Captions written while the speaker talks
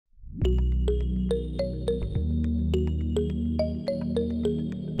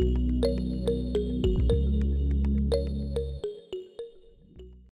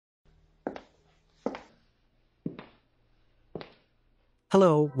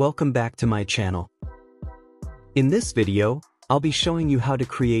Hello, welcome back to my channel. In this video, I'll be showing you how to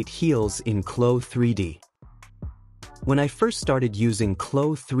create heels in CLO3D. When I first started using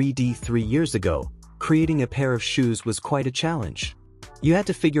CLO3D 3 years ago, creating a pair of shoes was quite a challenge. You had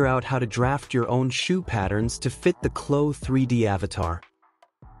to figure out how to draft your own shoe patterns to fit the CLO3D avatar.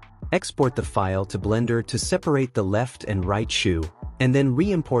 Export the file to Blender to separate the left and right shoe, and then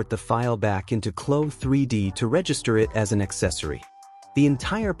re-import the file back into CLO3D to register it as an accessory. The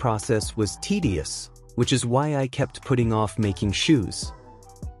entire process was tedious, which is why I kept putting off making shoes.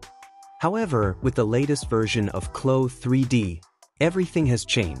 However, with the latest version of CLO3D, everything has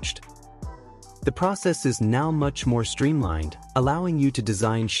changed. The process is now much more streamlined, allowing you to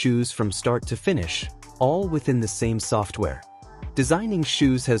design shoes from start to finish, all within the same software. Designing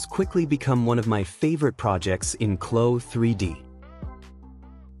shoes has quickly become one of my favorite projects in CLO3D.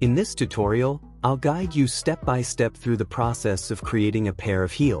 In this tutorial, I'll guide you step by step through the process of creating a pair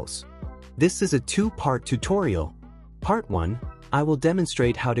of heels. This is a two-part tutorial. Part 1, I will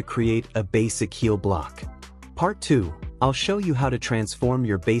demonstrate how to create a basic heel block. Part 2, I'll show you how to transform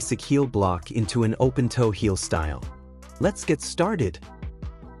your basic heel block into an open-toe heel style. Let's get started.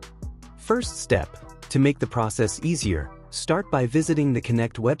 First step, to make the process easier, start by visiting the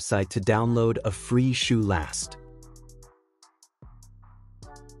Connect website to download a free shoe last.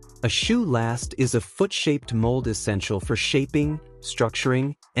 A shoe last is a foot-shaped mold essential for shaping,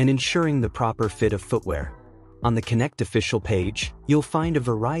 structuring, and ensuring the proper fit of footwear. On the Connect official page, you'll find a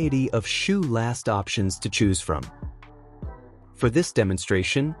variety of shoe last options to choose from. For this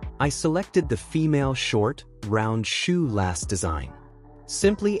demonstration, I selected the female short, round shoe last design.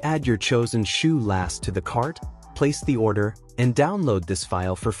 Simply add your chosen shoe last to the cart, place the order, and download this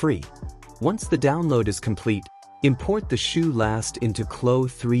file for free. Once the download is complete, import the shoe last into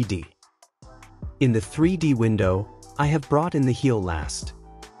CLO3D. In the 3D window, I have brought in the heel last.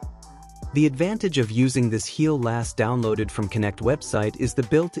 The advantage of using this heel last downloaded from Connect website is the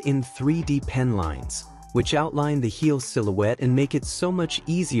built-in 3D pen lines, which outline the heel silhouette and make it so much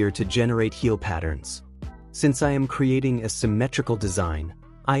easier to generate heel patterns. Since I am creating a symmetrical design,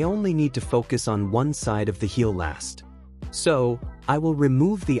 I only need to focus on one side of the heel last. So, I will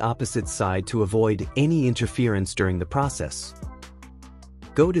remove the opposite side to avoid any interference during the process.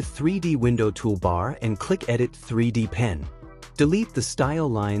 Go to 3D window toolbar and click Edit 3D Pen. Delete the style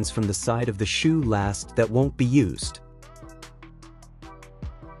lines from the side of the shoe last that won't be used.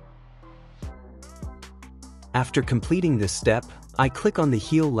 After completing this step, I click on the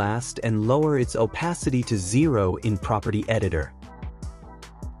heel last and lower its opacity to 0 in Property Editor.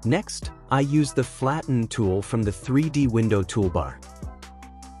 Next, I use the Flatten tool from the 3D window toolbar.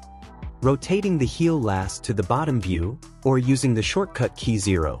 Rotating the heel last to the bottom view, or using the shortcut key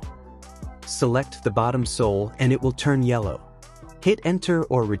 0. Select the bottom sole and it will turn yellow. Hit Enter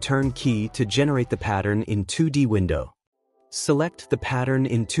or Return key to generate the pattern in 2D window. Select the pattern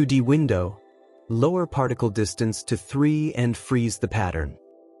in 2D window, lower particle distance to 3 and freeze the pattern.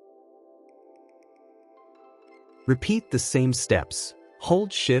 Repeat the same steps.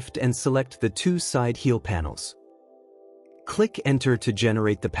 Hold Shift and select the two side heel panels. Click Enter to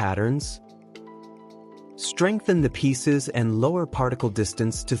generate the patterns. Strengthen the pieces and lower particle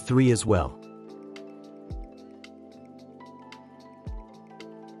distance to 3 as well.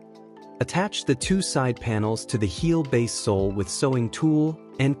 Attach the two side panels to the heel base sole with sewing tool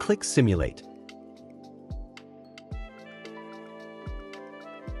and click Simulate.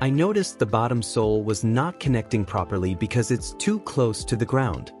 I noticed the bottom sole was not connecting properly because it's too close to the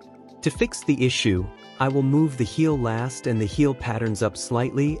ground. To fix the issue, I will move the heel last and the heel patterns up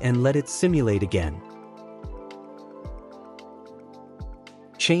slightly and let it simulate again.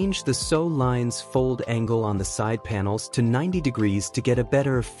 Change the sew line's fold angle on the side panels to 90 degrees to get a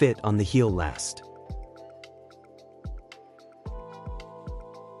better fit on the heel last.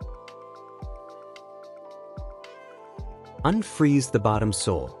 Unfreeze the bottom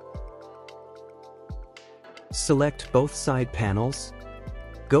sole. Select both side panels.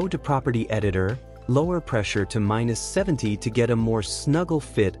 Go to Property Editor, lower pressure to -70 to get a more snuggle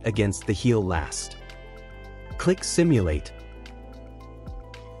fit against the heel last. Click Simulate.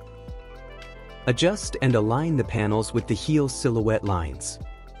 Adjust and align the panels with the heel silhouette lines.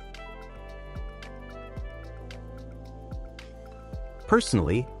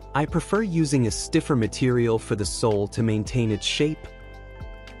 Personally, I prefer using a stiffer material for the sole to maintain its shape.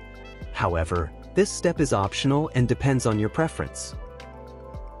 However, this step is optional and depends on your preference.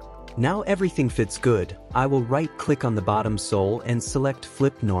 Now everything fits good, I will right-click on the bottom sole and select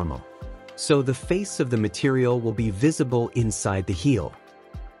Flip Normal. So the face of the material will be visible inside the heel.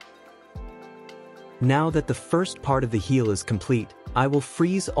 Now that the first part of the heel is complete, I will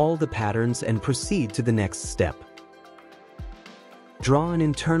freeze all the patterns and proceed to the next step. Draw an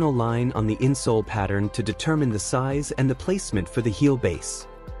internal line on the insole pattern to determine the size and the placement for the heel base.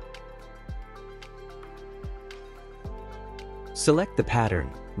 Select the pattern,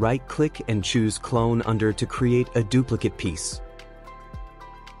 right-click and choose Clone Under to create a duplicate piece.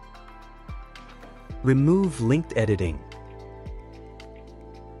 Remove linked editing.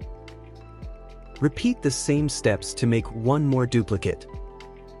 Repeat the same steps to make one more duplicate.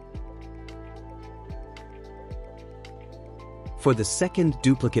 For the second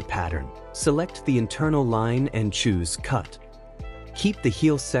duplicate pattern, select the internal line and choose Cut. Keep the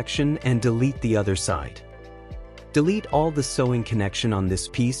heel section and delete the other side. Delete all the sewing connection on this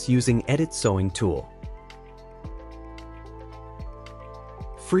piece using Edit Sewing tool.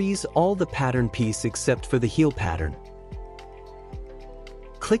 Freeze all the pattern piece except for the heel pattern.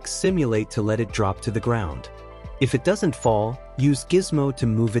 Click Simulate to let it drop to the ground. If it doesn't fall, use Gizmo to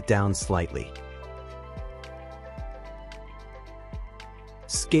move it down slightly.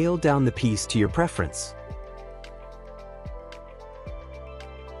 Scale down the piece to your preference.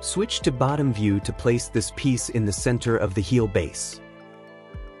 Switch to bottom view to place this piece in the center of the heel base.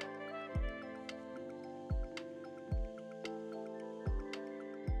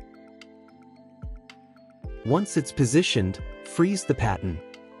 Once it's positioned, freeze the pattern.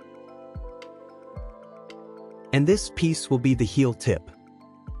 And this piece will be the heel tip.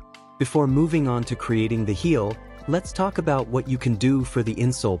 Before moving on to creating the heel, let's talk about what you can do for the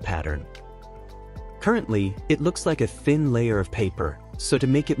insole pattern. Currently, it looks like a thin layer of paper, so to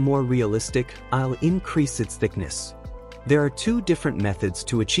make it more realistic, I'll increase its thickness. There are two different methods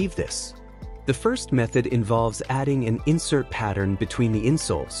to achieve this. The first method involves adding an insert pattern between the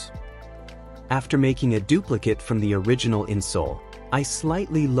insoles. After making a duplicate from the original insole, I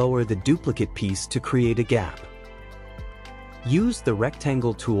slightly lower the duplicate piece to create a gap. Use the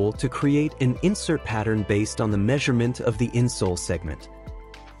rectangle tool to create an insert pattern based on the measurement of the insole segment.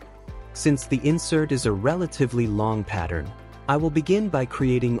 Since the insert is a relatively long pattern, I will begin by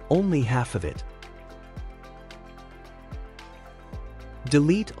creating only half of it.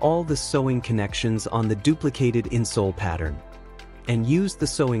 Delete all the sewing connections on the duplicated insole pattern, and use the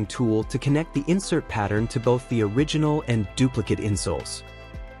sewing tool to connect the insert pattern to both the original and duplicate insoles.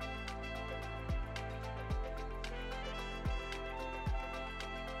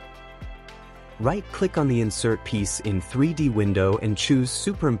 Right-click on the insert piece in 3D window and choose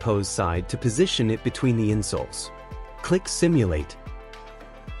Superimpose Side to position it between the insoles. Click Simulate.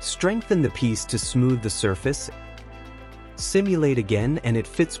 Strengthen the piece to smooth the surface. Simulate again and it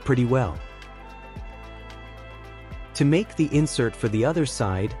fits pretty well. To make the insert for the other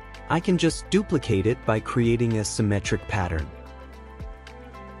side, I can just duplicate it by creating a symmetric pattern.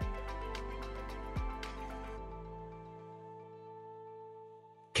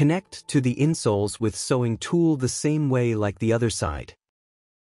 Connect to the insoles with sewing tool the same way like the other side.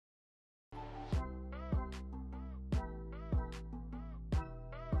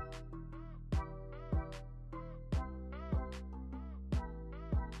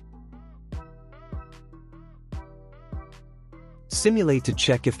 Simulate to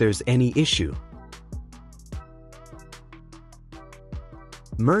check if there's any issue.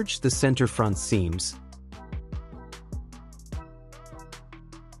 Merge the center front seams.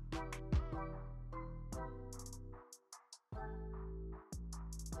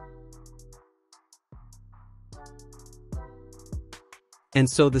 And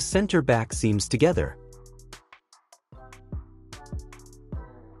sew the center back seams together.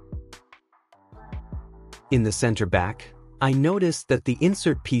 In the center back, I noticed that the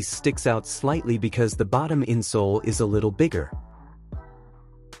insert piece sticks out slightly because the bottom insole is a little bigger.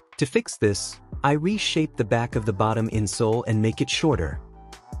 To fix this, I reshape the back of the bottom insole and make it shorter.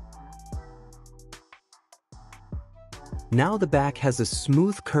 Now the back has a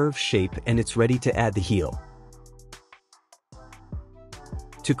smooth curve shape and it's ready to add the heel.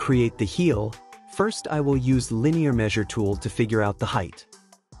 To create the heel, first I will use linear measure tool to figure out the height.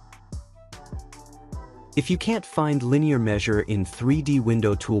 If you can't find linear measure in 3D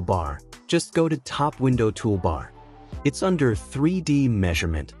window toolbar, just go to top window toolbar. It's under 3D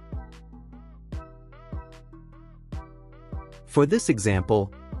measurement. For this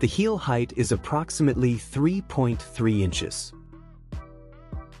example, the heel height is approximately 3.3 inches.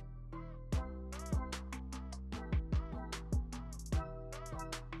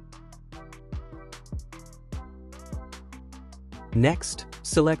 Next,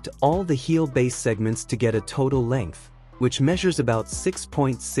 select all the heel base segments to get a total length, which measures about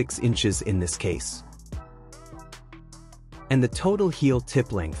 6.6 inches in this case. And the total heel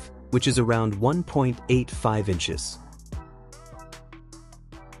tip length, which is around 1.85 inches.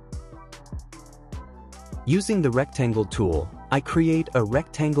 Using the rectangle tool, I create a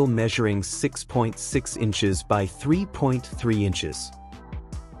rectangle measuring 6.6 inches by 3.3 inches.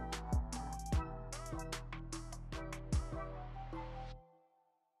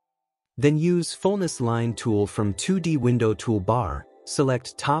 Then use Fullness Line tool from 2D Window toolbar,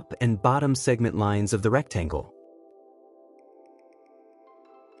 select top and bottom segment lines of the rectangle.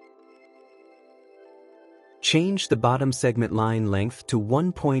 Change the bottom segment line length to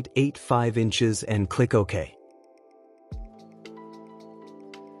 1.85 inches and click OK.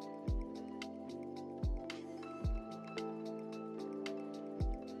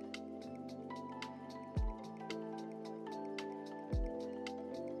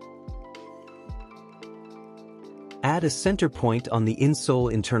 Add a center point on the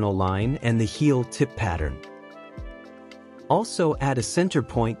insole internal line and the heel tip pattern. Also add a center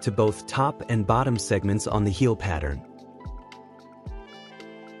point to both top and bottom segments on the heel pattern.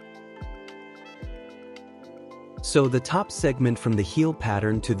 Sew the top segment from the heel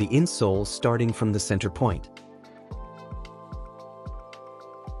pattern to the insole starting from the center point.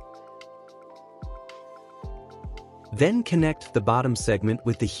 Then connect the bottom segment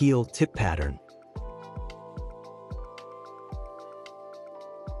with the heel tip pattern.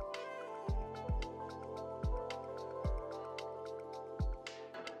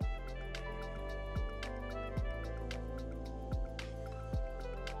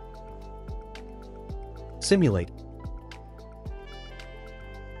 Simulate.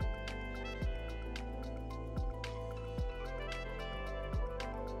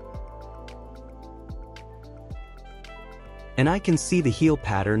 And I can see the heel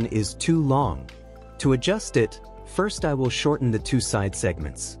pattern is too long. To adjust it, first I will shorten the two side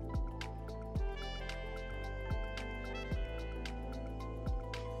segments.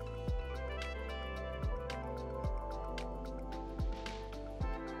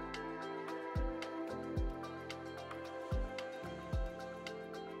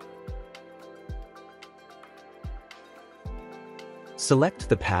 Select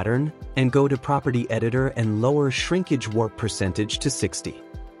the pattern and go to Property Editor and lower Shrinkage Warp Percentage to 60.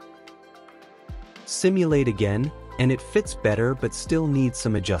 Simulate again, and it fits better but still needs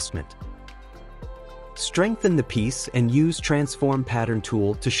some adjustment. Strengthen the piece and use Transform Pattern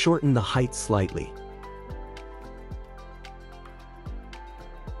tool to shorten the height slightly.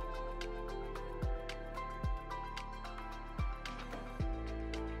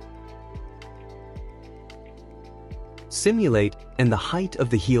 Simulate, and the height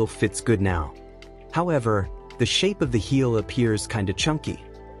of the heel fits good now. However, the shape of the heel appears kinda chunky.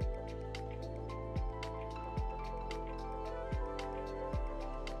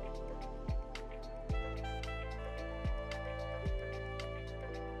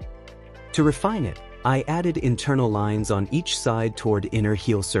 To refine it, I added internal lines on each side toward inner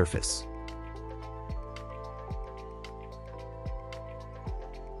heel surface.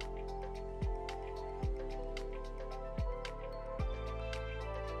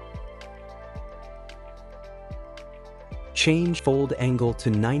 Change fold angle to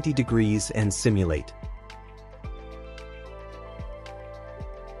 90 degrees and simulate.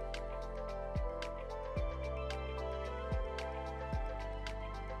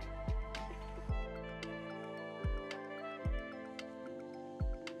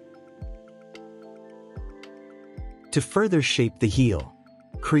 To further shape the heel,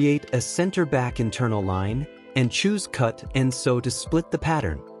 create a center back internal line and choose Cut and Sew to split the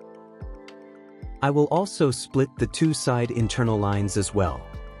pattern. I will also split the two side internal lines as well.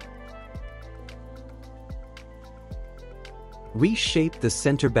 Reshape the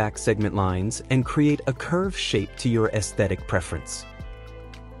center back segment lines and create a curve shape to your aesthetic preference.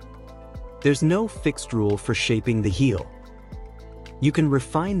 There's no fixed rule for shaping the heel. You can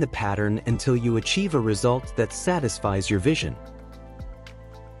refine the pattern until you achieve a result that satisfies your vision,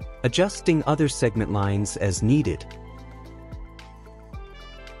 adjusting other segment lines as needed.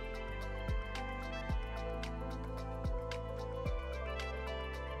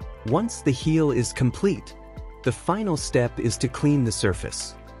 Once the heel is complete, the final step is to clean the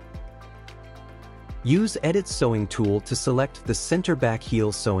surface. Use Edit Sewing tool to select the center back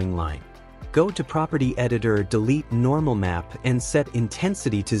heel sewing line. Go to Property Editor, delete Normal Map and set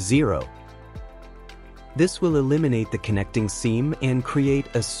Intensity to 0. This will eliminate the connecting seam and create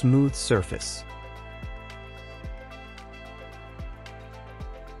a smooth surface.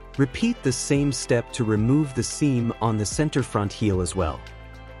 Repeat the same step to remove the seam on the center front heel as well.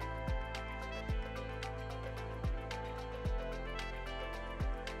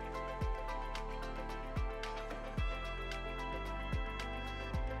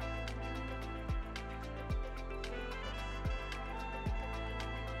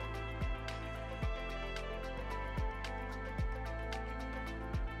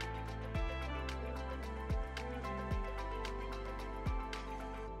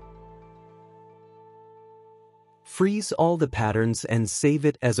 Freeze all the patterns and save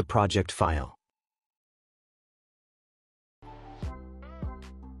it as a project file.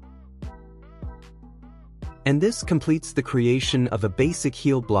 And this completes the creation of a basic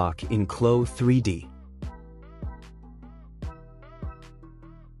heel block in CLO3D.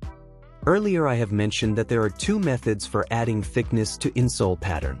 Earlier I have mentioned that there are two methods for adding thickness to insole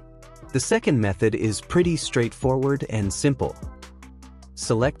pattern. The second method is pretty straightforward and simple.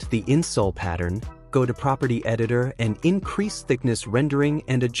 Select the insole pattern, go to Property Editor and increase thickness rendering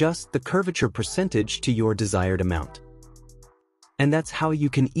and adjust the curvature percentage to your desired amount. And that's how you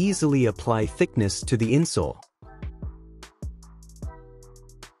can easily apply thickness to the insole.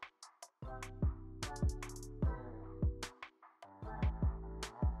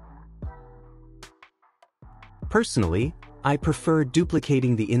 Personally, I prefer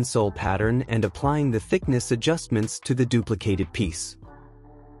duplicating the insole pattern and applying the thickness adjustments to the duplicated piece.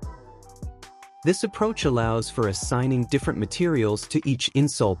 This approach allows for assigning different materials to each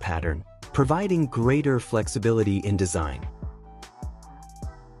insole pattern, providing greater flexibility in design.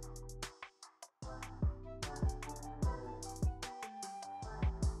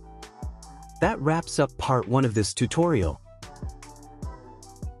 That wraps up part 1 of this tutorial.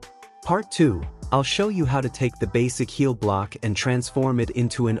 Part 2, I'll show you how to take the basic heel block and transform it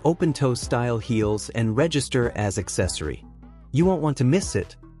into an open-toe style heels and register as accessory. You won't want to miss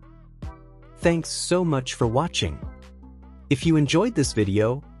it. Thanks so much for watching. If you enjoyed this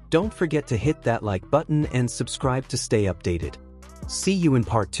video, don't forget to hit that like button and subscribe to stay updated. See you in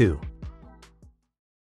part 2.